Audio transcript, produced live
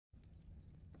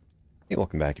Hey,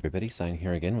 welcome back everybody. Sign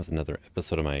here again with another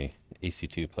episode of my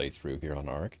AC2 playthrough here on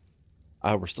ARK.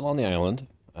 We're still on the island,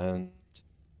 and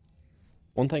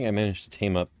one thing I managed to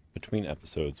tame up between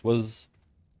episodes was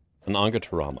an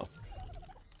Ongatorama.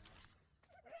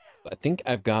 I think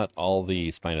I've got all the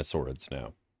Spinosaurids now.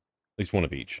 At least one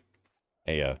of each.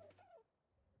 Hey,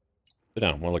 sit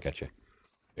down, I wanna look at you.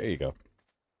 There you go.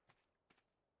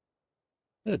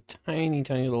 Got a tiny,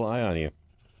 tiny little eye on you.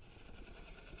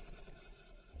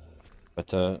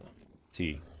 But, let's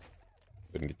see.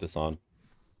 Couldn't get this on.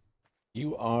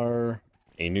 You are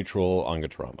a neutral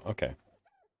Ongatorama. Okay.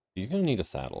 You're gonna need a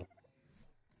saddle.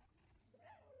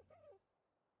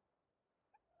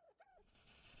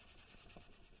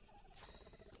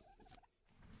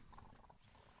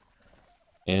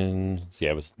 And see,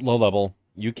 I was low level.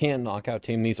 You can knockout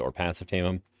tame these or passive tame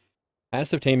them.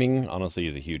 Passive taming, honestly,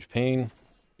 is a huge pain.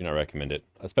 Do not recommend it.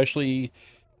 Especially,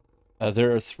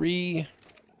 there are three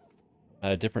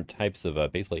different types of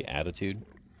basically attitude.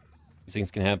 These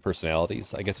things can have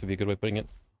personalities, I guess would be a good way of putting it.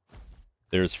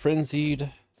 There's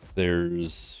frenzied,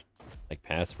 there's like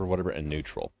passive or whatever, and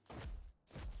neutral.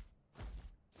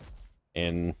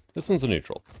 And this one's a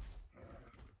neutral.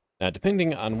 Now,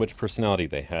 depending on which personality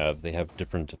they have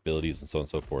different abilities and so on and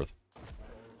so forth.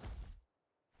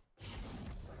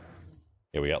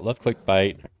 Yeah, we got left click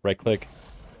bite, right click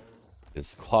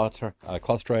is claw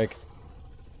strike.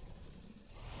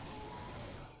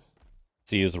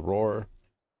 C is a roar.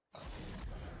 And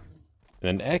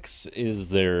then X is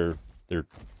their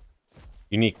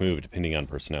unique move depending on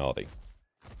personality.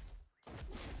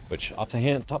 Which, off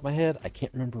the top of my head, I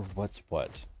can't remember what's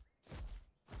what.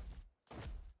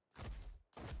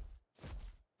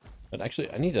 But actually,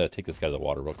 I need to take this guy to the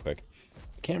water real quick.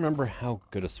 I can't remember how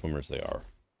good of swimmers they are.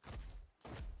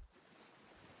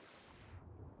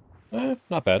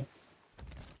 Not bad.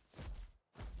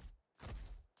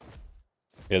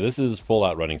 Yeah, this is full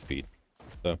out running speed.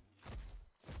 So,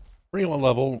 pretty low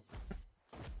level.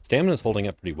 Stamina's holding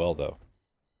up pretty well, though.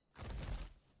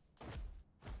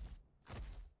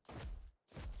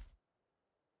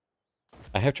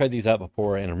 I have tried these out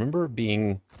before, and I remember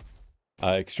being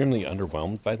extremely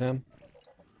underwhelmed by them.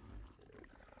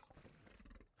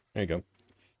 There you go.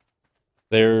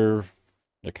 They're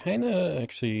kind of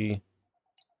actually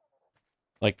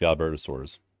like the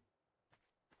Albertosaurs.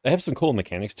 They have some cool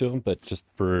mechanics to them, but just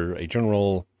for a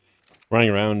general running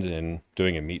around and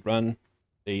doing a meat run,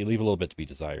 they leave a little bit to be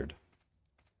desired.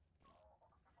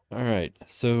 Alright,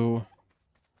 so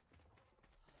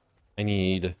I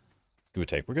need scuba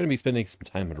tank. We're going to be spending some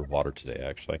time underwater today,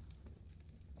 actually.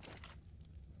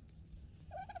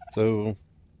 So,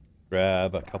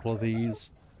 grab a couple of these.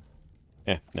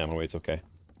 Now my weight's okay.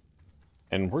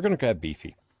 And we're going to grab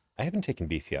Beefy. I haven't taken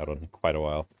Beefy out in quite a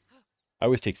while. I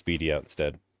always take Speedy out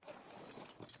instead.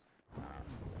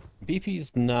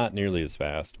 Beefy's not nearly as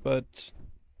fast, but...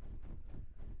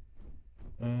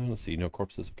 let's see, no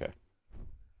corpses? Okay.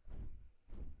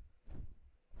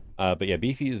 But yeah,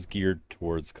 Beefy is geared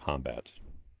towards combat.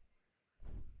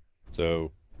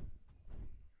 So...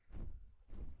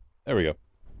 there we go.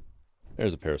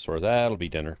 There's a parasaur. That'll be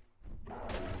dinner.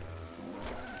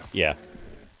 Yeah.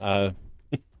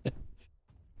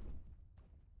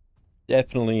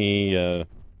 Definitely,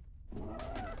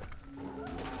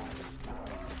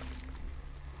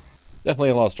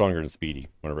 definitely a lot stronger than Speedy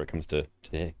whenever it comes to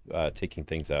taking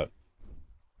things out.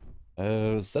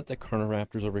 Is that the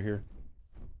Carnoraptors over here?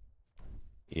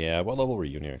 Yeah, what level were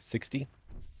you near? 60?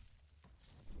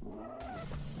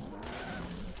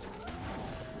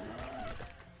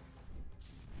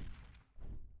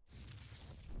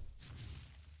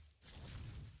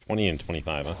 $20 and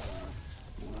 $25, huh?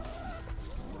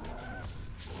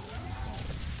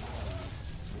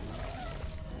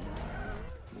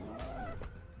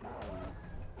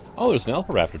 Oh, there's an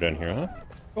Alpha Raptor down here, huh?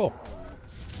 Cool.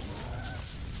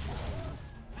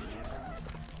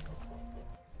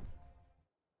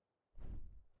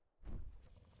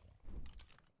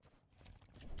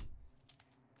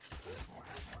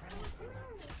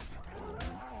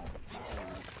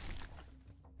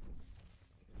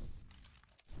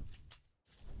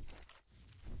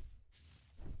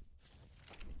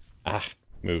 Ah,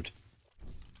 moved.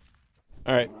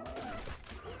 All right.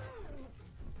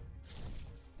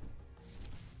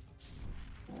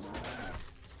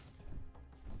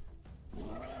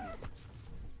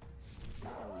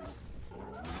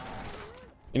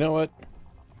 You know what?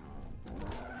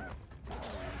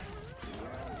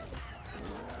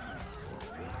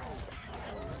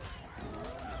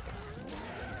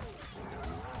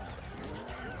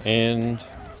 And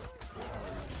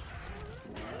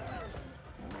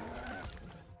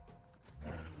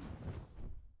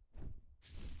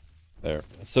There.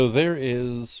 So there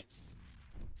is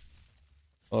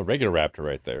a regular raptor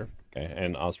right there. Okay,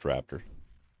 and Ostraptor.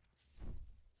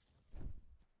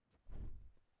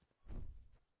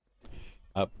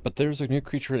 But there's a new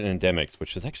creature in Endemics,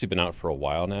 which has actually been out for a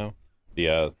while now.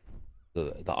 The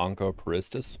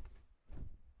Oncoperistus.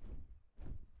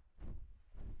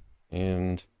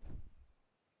 And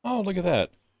oh, look at that.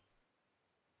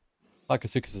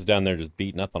 Lakasukas is down there just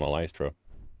beating up on a Lystro.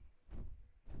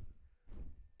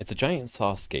 It's a giant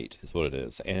saw skate, is what it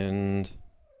is. And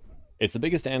it's the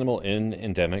biggest animal in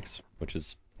Endemics, which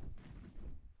is,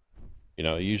 you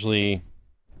know, usually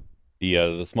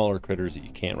the smaller critters that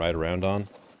you can't ride around on.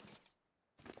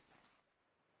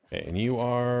 Okay, and you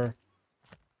are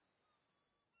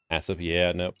passive.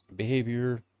 Yeah, no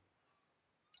behavior.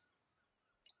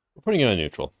 We're putting you on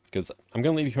neutral because I'm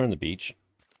gonna leave you here on the beach,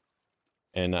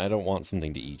 and I don't want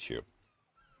something to eat you.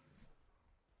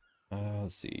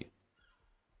 Let's see.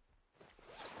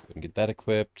 We can get that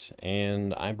equipped,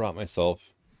 and I brought myself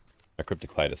a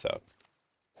Cryptoclitus out.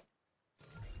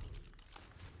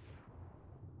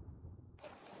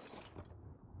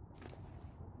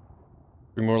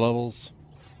 Three more levels.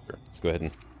 Sure, let's go ahead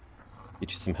and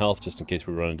get you some health just in case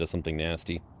we run into something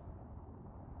nasty.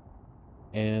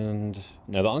 And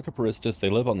now the Oncoperistus, they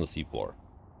live on the seafloor.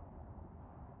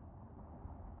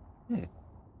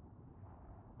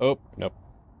 Oh, nope.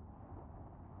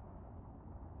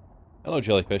 Hello,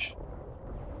 jellyfish.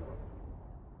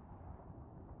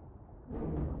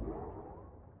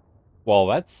 Well,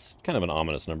 that's kind of an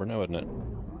ominous number now, isn't it?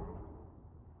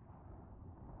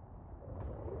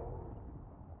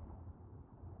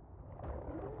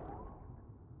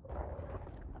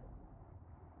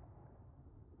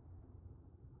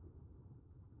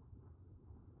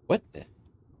 What?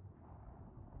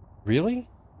 Really?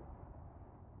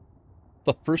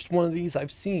 The first one of these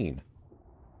I've seen.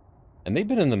 And they've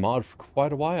been in the mod for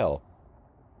quite a while.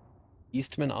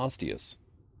 Eastman Osteus.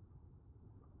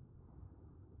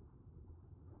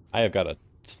 I have got a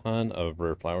ton of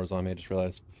rare flowers on me, I just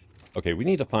realized. Okay, we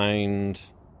need to find...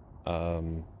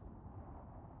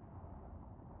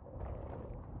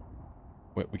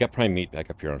 Wait, we got prime meat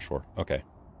back up here on shore. Okay.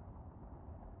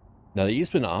 Now, the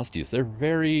Eastman Osteus, they're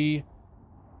very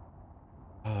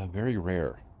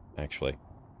rare, actually.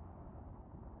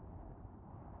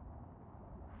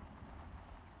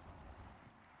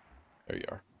 There you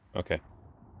are. Okay.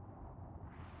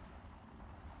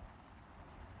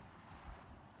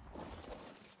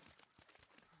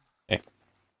 Hey.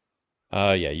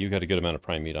 Yeah, you got a good amount of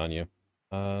prime meat on you.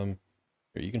 Here,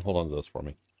 you can hold on to those for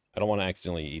me. I don't want to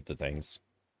accidentally eat the things.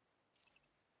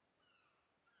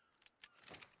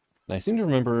 And I seem to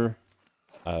remember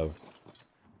the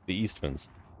Eastmans.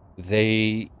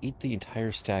 They eat the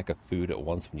entire stack of food at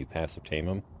once when you passive tame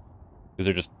them.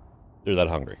 Because they're that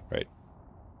hungry, right?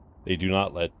 They do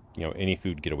not let, you know, any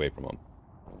food get away from them.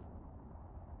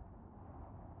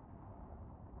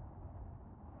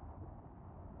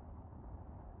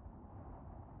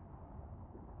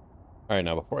 Alright,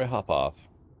 now before I hop off...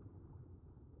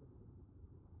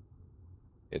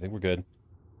 I think we're good.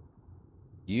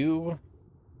 You...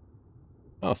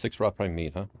 Oh, 6 raw prime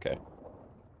meat, huh? Okay.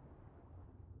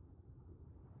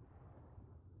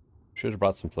 Should have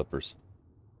brought some flippers.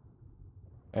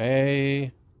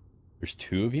 Hey... There's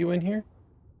 2 of you in here?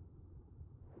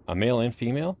 A male and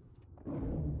female?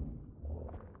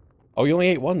 Oh, you only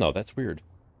ate 1, though. That's weird.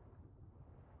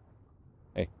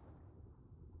 Hey.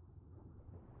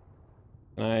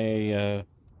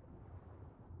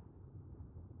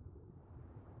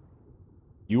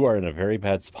 You are in a very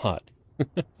bad spot.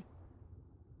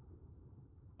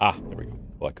 Ah, there we go.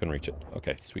 Well, I couldn't reach it.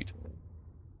 Okay, sweet.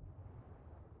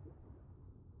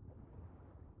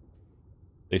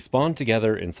 They spawn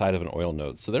together inside of an oil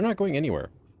node, so they're not going anywhere.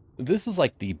 This is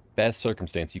like the best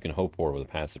circumstance you can hope for with a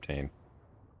passive tame.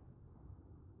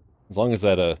 As long as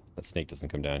that snake doesn't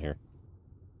come down here.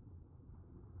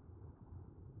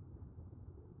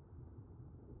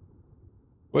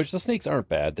 Which, the snakes aren't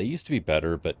bad. They used to be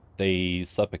better, but they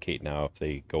suffocate now if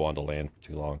they go onto land for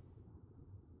too long.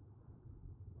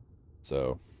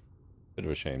 So, bit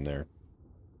of a shame there.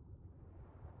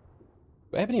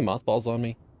 Do I have any mothballs on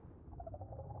me?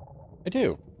 I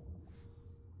do.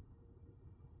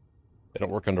 They don't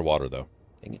work underwater, though.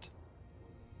 Dang it.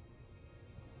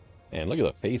 Man, look at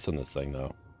the face on this thing,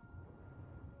 though.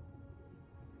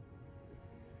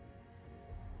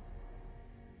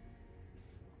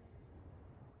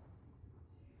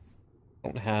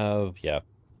 Don't have... Yeah.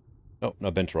 Nope, no,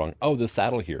 bent wrong. Oh, the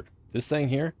saddle here. This thing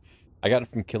here, I got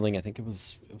it from killing, I think it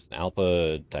was an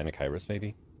alpha Dinochirus,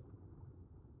 maybe?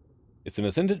 It's an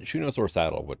Ascendant Shunosaur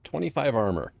saddle with 25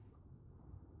 armor.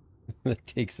 that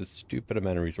takes a stupid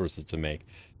amount of resources to make.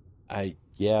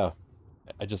 Yeah,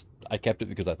 I kept it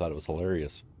because I thought it was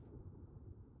hilarious.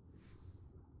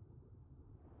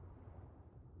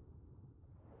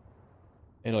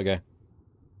 Hey, little guy.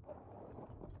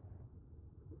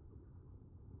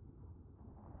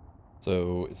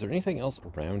 So, is there anything else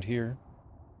around here?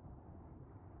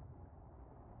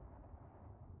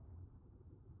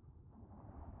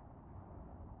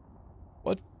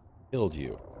 What killed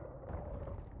you?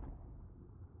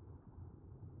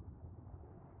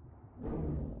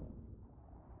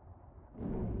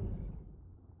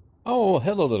 Oh,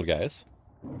 hello, little guys.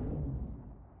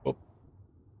 Oh,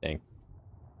 dang.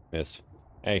 Missed.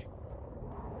 Hey.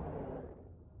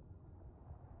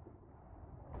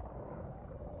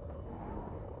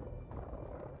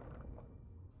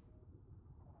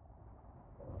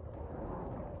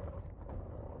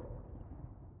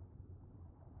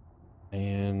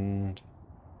 And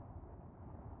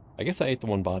I guess I ate the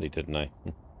one body, didn't I?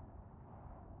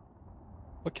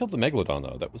 What killed the Megalodon,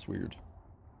 though? That was weird.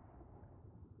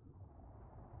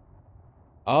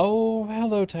 Oh,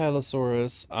 hello,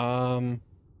 Tylosaurus.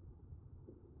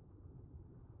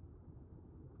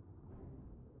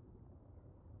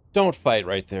 Don't fight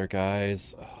right there,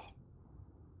 guys.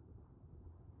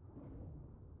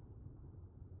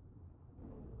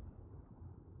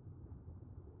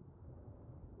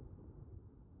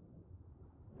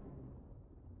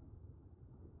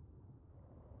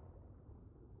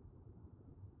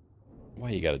 Why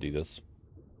you gotta do this?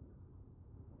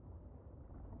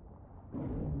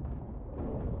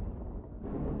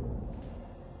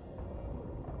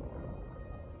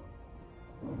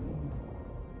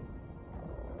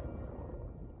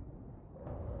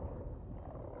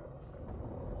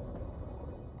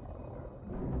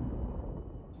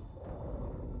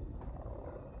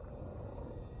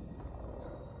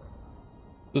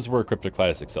 This is where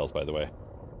Cryptocladis excels, by the way.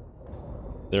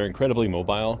 They're incredibly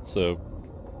mobile, so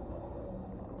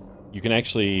you can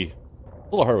actually,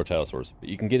 a little hard with Tylosaurs, but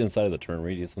you can get inside of the turn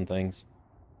radius and things.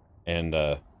 And,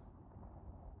 oh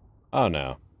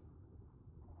no.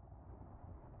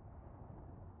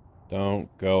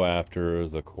 Don't go after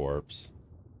the corpse.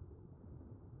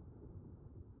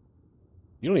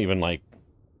 You don't even like,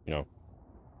 you know.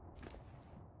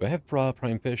 Do I have raw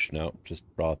prime fish? No, just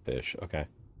raw fish. Okay.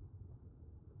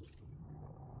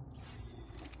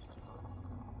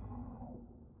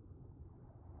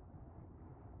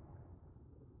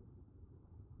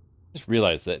 Just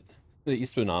realized that the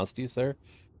Eastern Honesties there,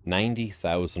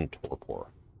 90,000 torpor.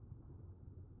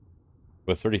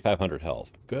 With 3,500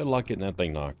 health. Good luck getting that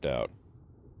thing knocked out.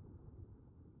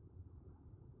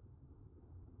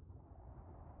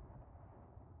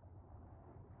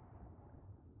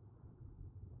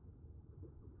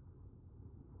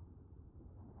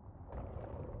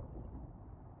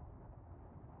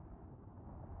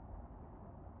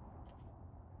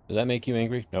 Did that make you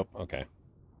angry? Nope. Okay.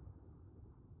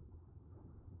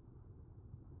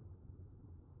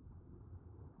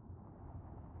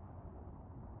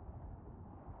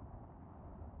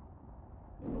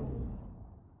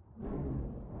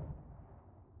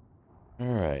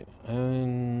 Alright,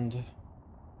 and...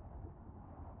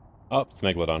 Oh, it's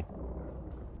Megalodon.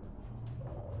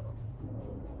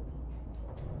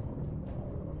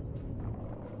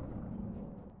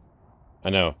 I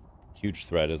know. Huge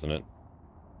threat, isn't it?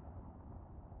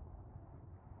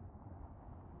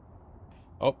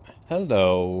 Oh,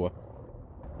 hello.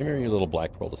 Come here, you little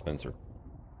black pearl dispenser.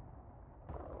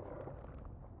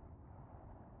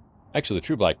 Actually, the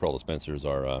true black pearl dispensers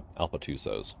are Alpha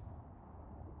Tusos.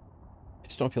 I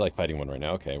just don't feel like fighting one right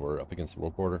now. Okay, we're up against the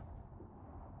world border.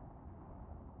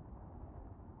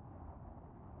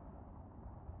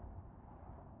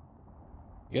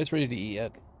 You guys ready to eat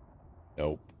yet?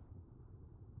 Nope.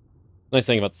 Nice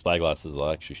thing about the spyglass is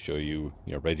it'll actually show you,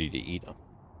 ready to eat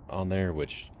on there,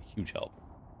 which huge help.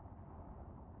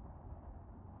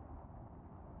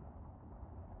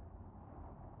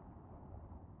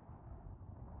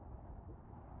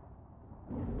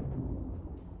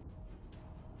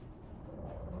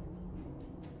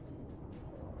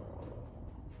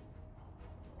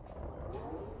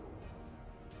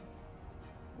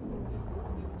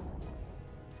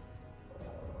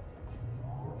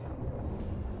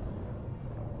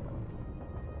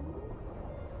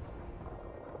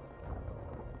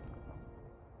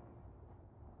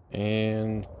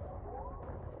 And...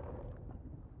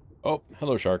 Oh,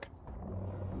 hello, shark.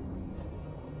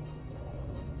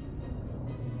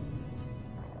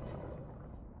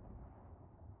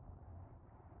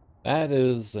 That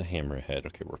is a hammerhead.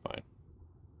 Okay, we're fine.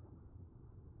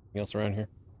 Anything else around here?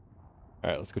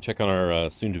 Alright, let's go check on our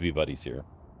soon-to-be buddies here.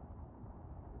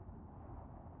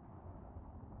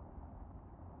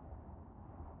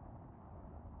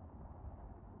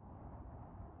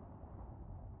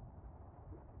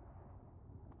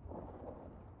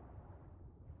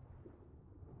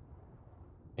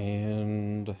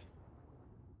 And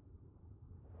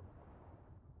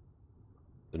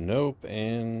the nope,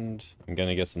 and I'm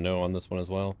gonna guess a no on this one as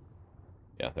well.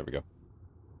 Yeah, there we go.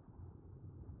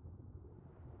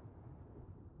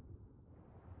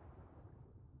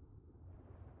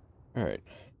 All right.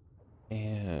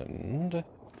 And at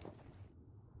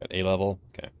A level.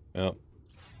 Okay. Well.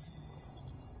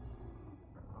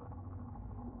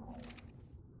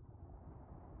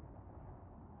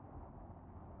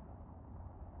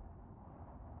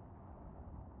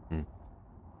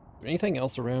 Is there anything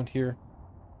else around here?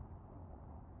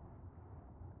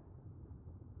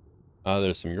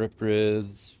 There's some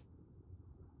Eurypterids.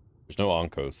 There's no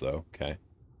Onkos, though. Okay.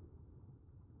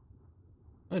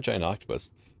 A giant octopus.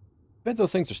 I bet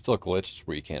those things are still glitched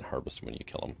where you can't harvest when you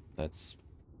kill them. That's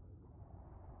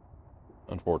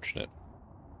unfortunate.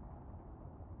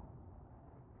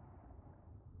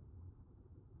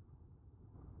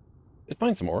 Did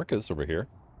find some orcas over here.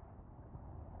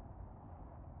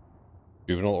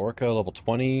 Juvenile orca, level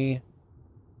 20. Is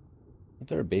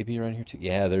there a baby around here too?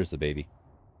 Yeah, there's the baby.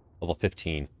 Level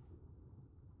 15.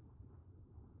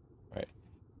 Alright.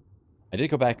 I did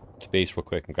go back to base real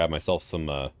quick and grab myself some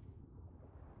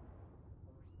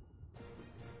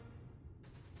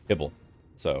kibble.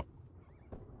 So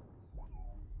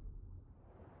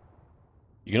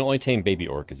you can only tame baby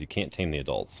orcas. You can't tame the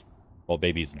adults. Well,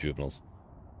 babies and juveniles.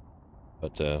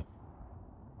 But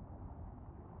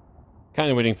kind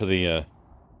of waiting for the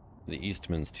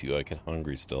Eastmans to get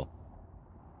hungry still.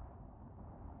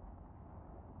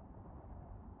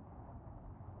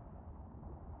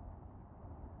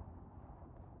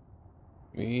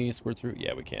 Can we squirt through?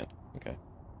 Yeah, we can. Okay.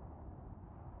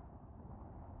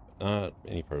 Not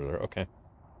any further. Okay.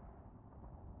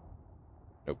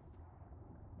 Nope.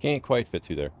 Can't quite fit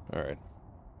through there. All right.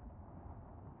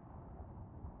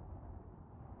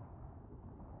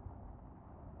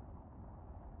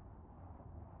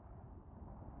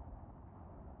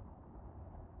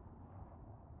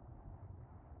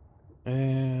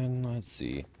 And let's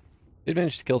see. Did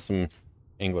manage to kill some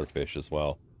anglerfish as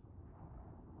well.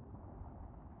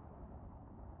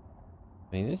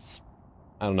 I mean,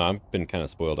 I don't know. I've been kind of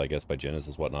spoiled, I guess, by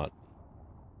Genesis whatnot.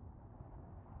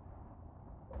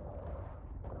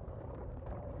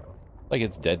 Like,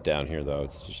 it's dead down here, though.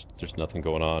 It's just, there's nothing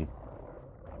going on.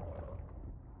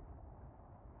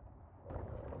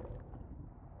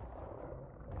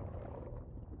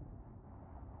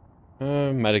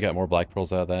 Might have got more black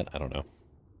pearls out of that. I don't know.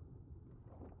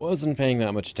 Wasn't paying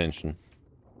that much attention.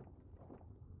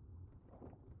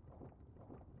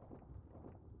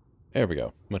 There we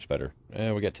go. Much better.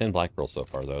 We got 10 black pearls so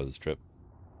far, though, this trip.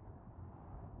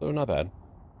 So, not bad.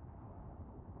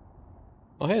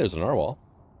 Oh, hey, there's a narwhal.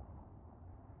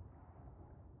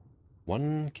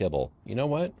 One kibble. You know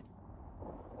what?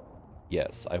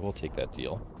 Yes, I will take that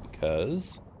deal,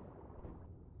 because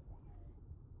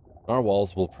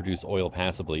narwhals will produce oil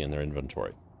passively in their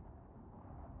inventory.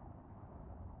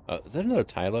 Is that another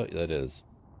Tylo? That is.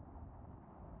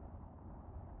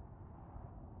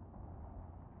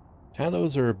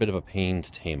 Tylos are a bit of a pain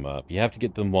to tame up. You have to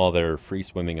get them while they're free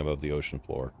swimming above the ocean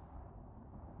floor.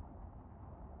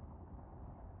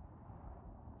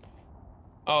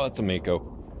 Oh, that's a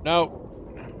Mako.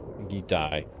 No! You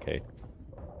die. Okay.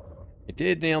 It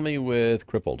did nail me with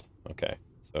crippled. Okay,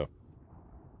 so.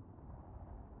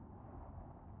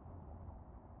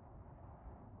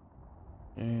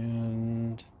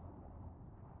 And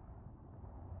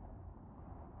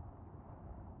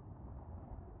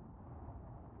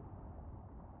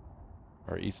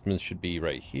our Eastman should be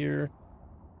right here.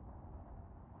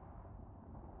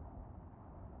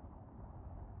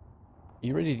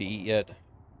 You ready to eat yet?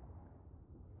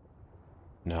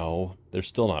 No, they're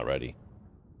still not ready.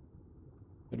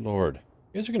 Good lord.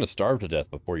 You guys are going to starve to death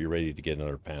before you're ready to get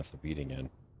another passive eating in.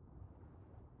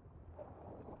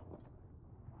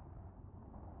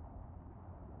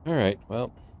 Alright,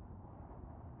 well.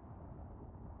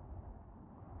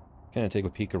 Kind of take a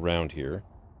peek around here.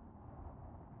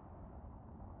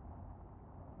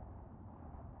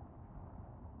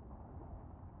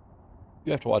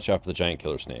 You have to watch out for the giant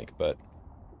killer snake, but...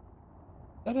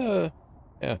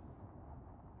 yeah.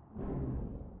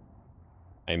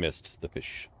 I missed the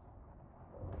fish.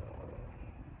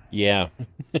 Yeah.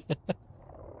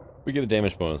 We get a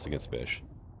damage bonus against fish.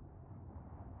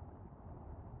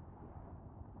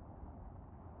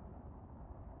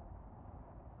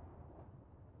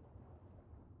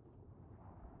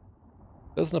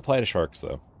 Doesn't apply to sharks,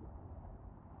 though.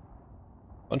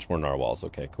 Bunch more narwhals.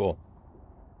 Okay, cool.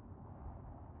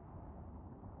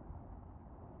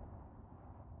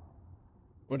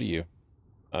 What are you?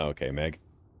 Oh, okay, Meg.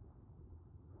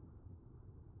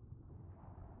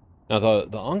 Now, the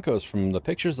Onkos, from the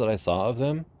pictures that I saw of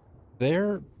them,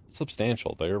 they're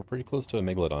substantial. They're pretty close to a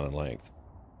Megalodon in length.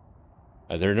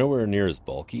 They're nowhere near as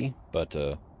bulky, but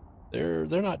they're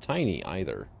not tiny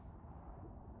either.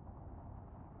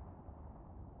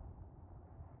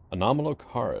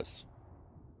 Anomalocaris.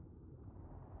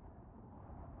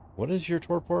 What is your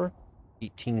torpor?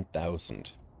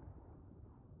 18,000.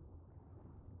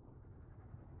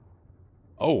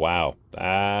 Oh, wow.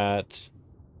 That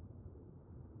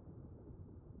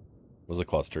was a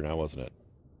cluster now, wasn't it?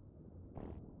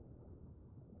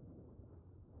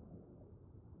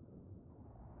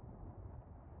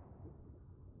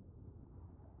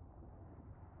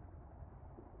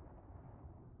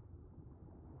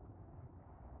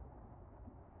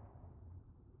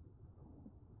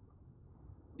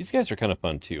 These guys are kind of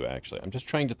fun too, actually. I'm just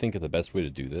trying to think of the best way to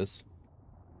do this.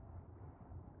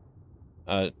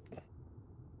 I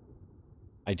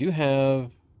do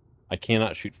have... I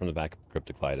cannot shoot from the back of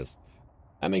Cryptocleidos.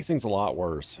 That makes things a lot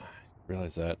worse. I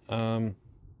realize that. I'll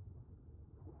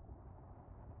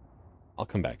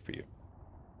come back for you.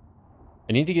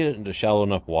 I need to get it into shallow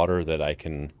enough water that I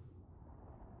can...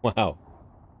 Wow.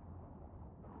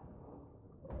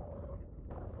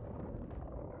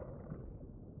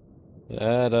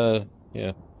 That,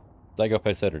 yeah.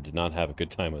 Zygophysetta did not have a good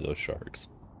time with those sharks.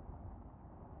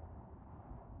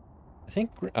 I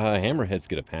think hammerheads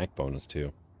get a pack bonus,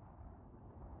 too.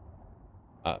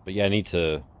 But yeah, I need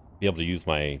to be able to use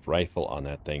my rifle on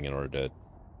that thing in order to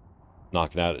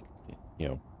knock it out, you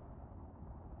know,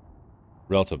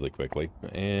 relatively quickly.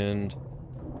 And...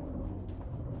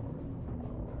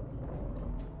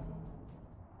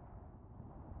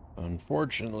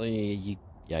 unfortunately,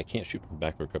 yeah, I can't shoot from the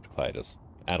back of a Cryptocleidos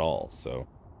at all, so...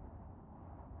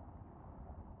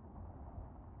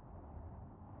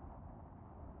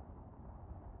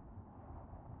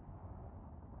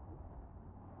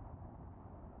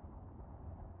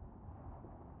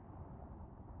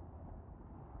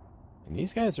 And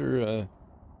these guys are,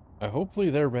 hopefully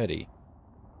they're ready.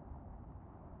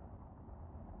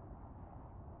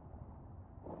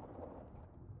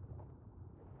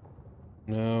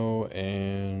 No,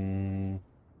 and...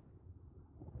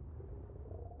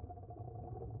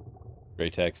 gray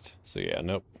text, so yeah,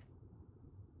 nope.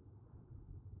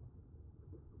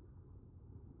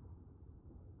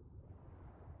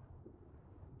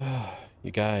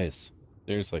 You guys,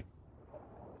 seriously.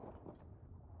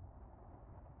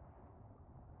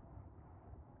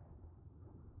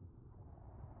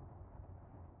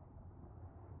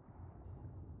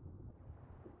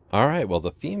 All right, well,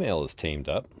 the female is tamed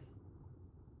up.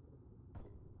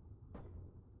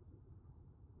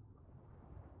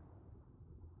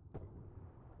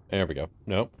 There we go.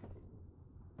 Nope.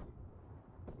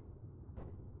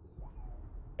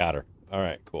 Got her. All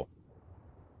right, cool.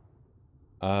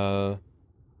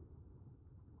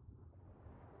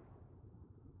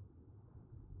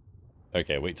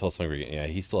 Okay, wait till it's hungry. Yeah,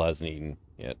 he still hasn't eaten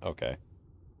yet. Okay.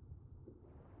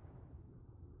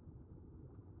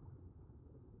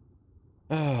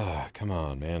 Ah, come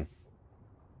on, man.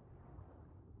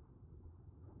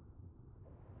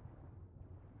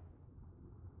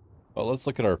 Well, let's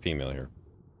look at our female here.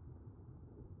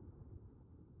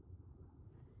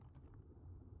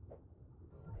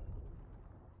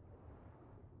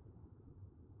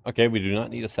 Okay, we do not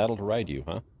need a saddle to ride you,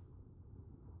 huh?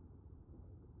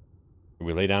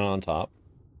 We lay down on top.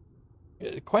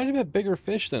 Quite a bit bigger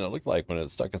fish than it looked like when it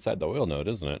was stuck inside the oil node,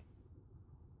 isn't it?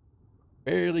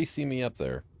 Barely see me up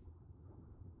there.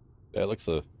 Yeah, it looks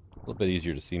a little bit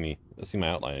easier to see me, see my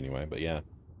outline anyway, but yeah.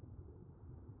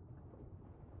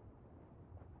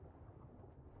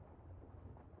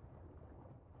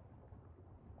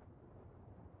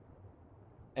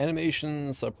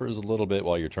 Animation suffers a little bit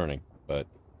while you're turning, but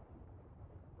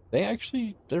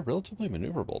they're relatively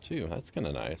maneuverable too. That's kind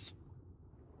of nice.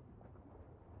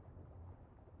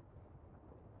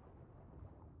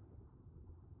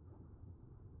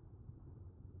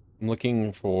 I'm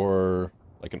looking for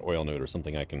like an oil node or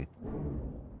something I can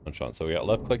punch on. So we got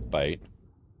left click bite.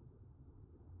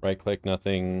 Right click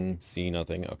nothing, C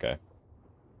nothing. Okay.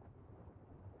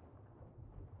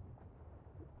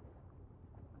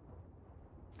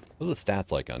 What are the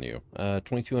stats like on you?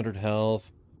 2200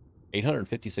 health,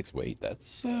 856 weight.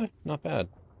 That's not bad.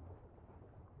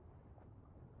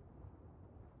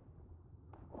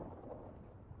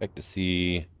 Expect to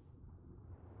see...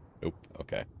 Nope.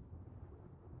 Okay.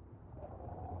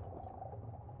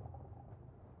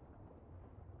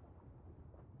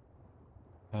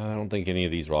 I don't think any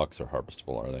of these rocks are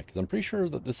harvestable, are they? Because I'm pretty sure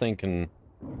that this thing can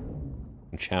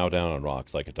chow down on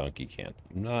rocks like a donkey can.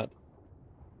 I'm not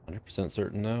 100%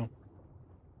 certain, though.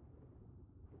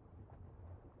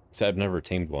 So I've never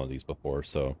tamed one of these before,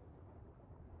 so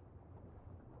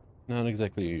not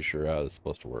exactly sure how it's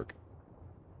supposed to work.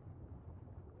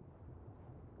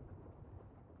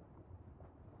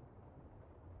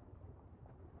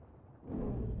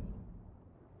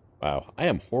 Wow, I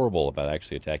am horrible about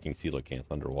actually attacking coelacanth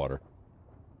underwater.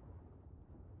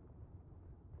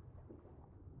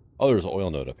 Oh, there's an oil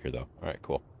node up here, though. All right,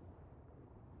 cool.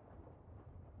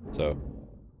 So,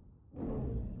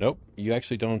 nope, you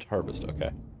actually don't harvest.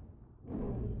 Okay.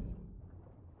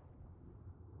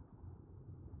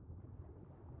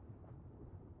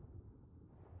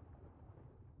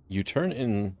 You turn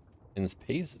in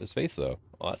space though.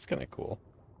 Oh, that's kind of cool.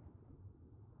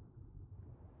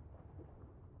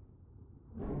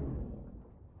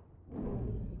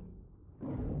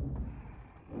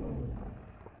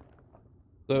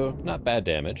 So, not bad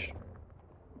damage.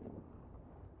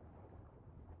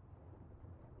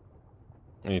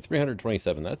 I mean,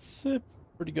 327, that's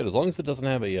pretty good. As long as it doesn't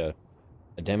have a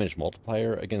damage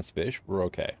multiplier against fish, we're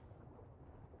okay.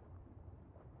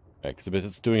 Because if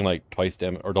it's doing like twice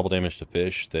damage or double damage to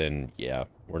fish, then yeah,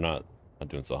 we're not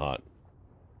doing so hot.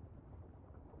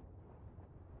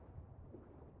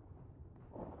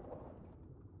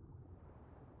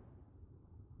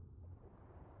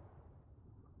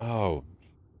 Oh,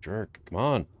 jerk. Come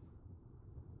on.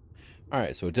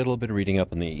 Alright, so I did a little bit of reading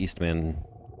up on the Eastman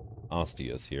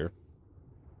Osteus here.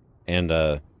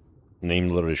 And name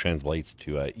literally translates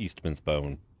to Eastman's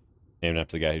bone, named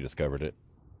after the guy who discovered it.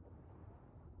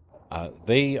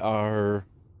 They are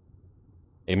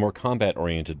a more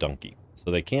combat-oriented donkey,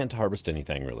 so they can't harvest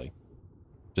anything really.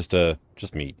 Just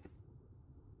meat.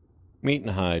 Meat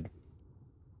and hide.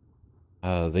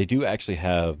 They do actually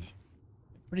have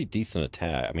pretty decent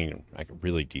attack. I mean, like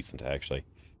really decent actually.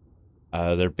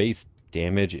 Their base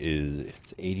damage is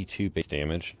 82 base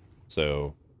damage,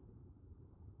 so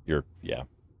yeah,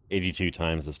 82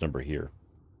 times this number here.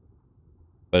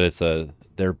 But it's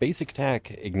their basic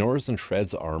attack ignores and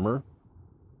shreds armor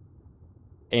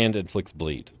and inflicts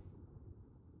bleed.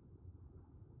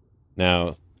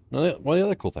 Now, one of the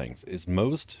other cool things is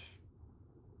most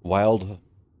wild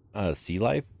sea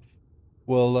life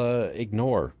will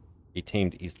ignore a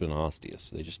tamed Eastman Osteus.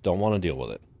 They just don't want to deal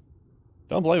with it.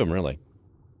 Don't blame them, really.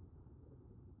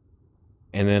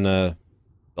 And then the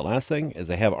last thing is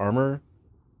they have armor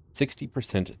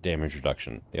 60% damage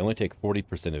reduction. They only take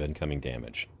 40% of incoming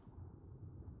damage.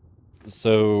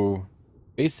 So,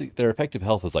 their effective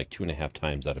health is like 2.5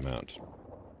 times that amount.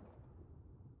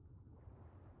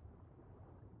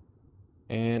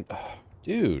 And,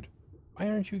 dude, why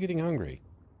aren't you getting hungry?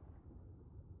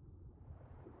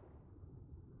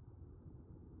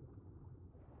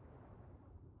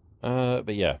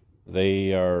 But yeah,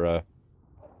 they are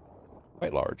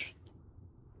quite large.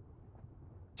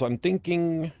 So I'm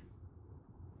thinking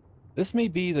this may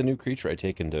be the new creature I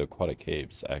take into aquatic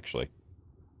caves, actually.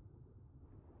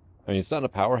 I mean, it's not a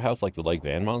powerhouse like the Lake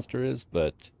Van monster is,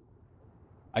 but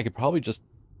I could probably just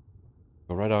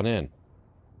go right on in.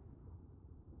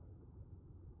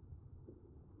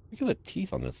 Look at the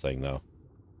teeth on this thing, though.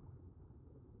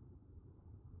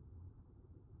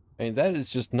 I mean, that is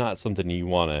just not something you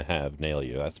want to have nail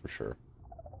you, that's for sure.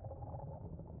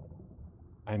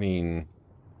 I mean,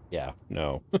 yeah,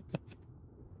 no.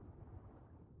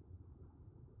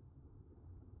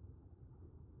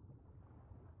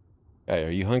 Hey, are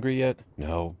you hungry yet?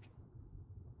 No.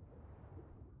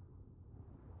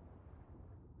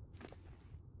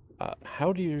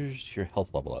 How does your health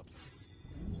level up?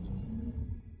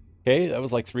 Okay, that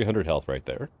was like 300 health right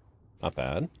there. Not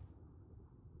bad.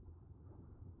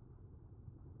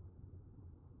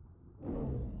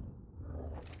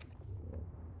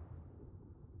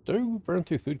 Do burn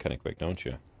through food kind of quick, don't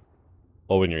you?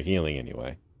 Well, when you're healing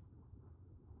anyway.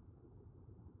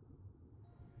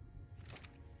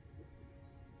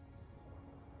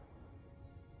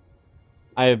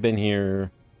 I have been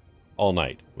here all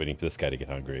night waiting for this guy to get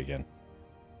hungry again.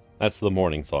 That's the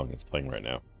morning song that's playing right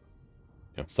now.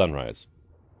 You know, sunrise.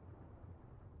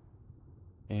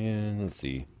 And let's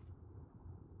see.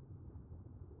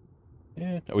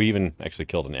 Yeah, we even actually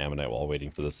killed an ammonite while waiting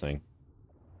for this thing.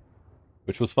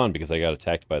 Which was fun because I got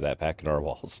attacked by that pack in our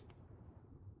walls.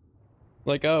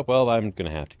 Like, oh, well, I'm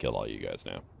gonna have to kill all you guys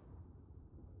now.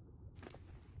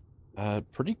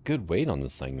 Pretty good weight on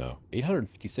this thing, though.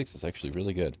 856 is actually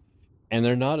really good. And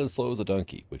they're not as slow as a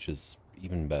donkey, which is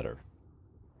even better.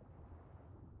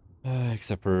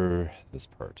 Except for this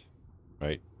part,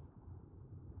 right?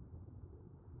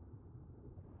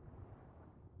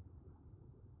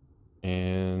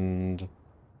 And...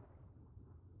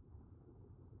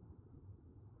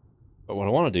 But what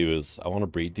I want to do is, I want to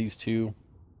breed these two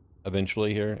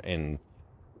eventually here and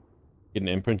get an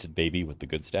imprinted baby with the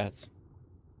good stats.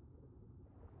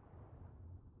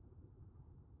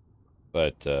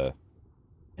 But,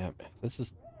 yeah, this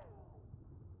is...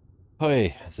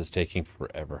 Hey, this is taking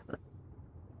forever.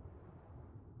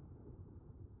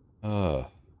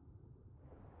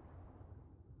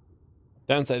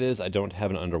 Downside is I don't have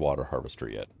an underwater harvester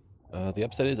yet. The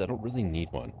upside is I don't really need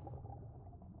one.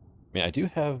 I mean, I do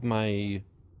have my...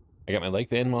 I got my lake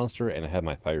van monster and I have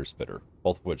my fire spitter,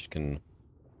 both of which can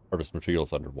harvest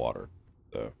materials underwater.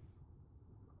 So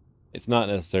it's not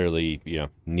necessarily, you know,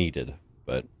 needed,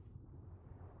 but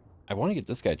I want to get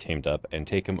this guy tamed up and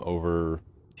take him over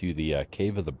to the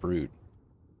Cave of the Brute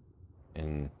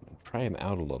and try him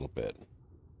out a little bit.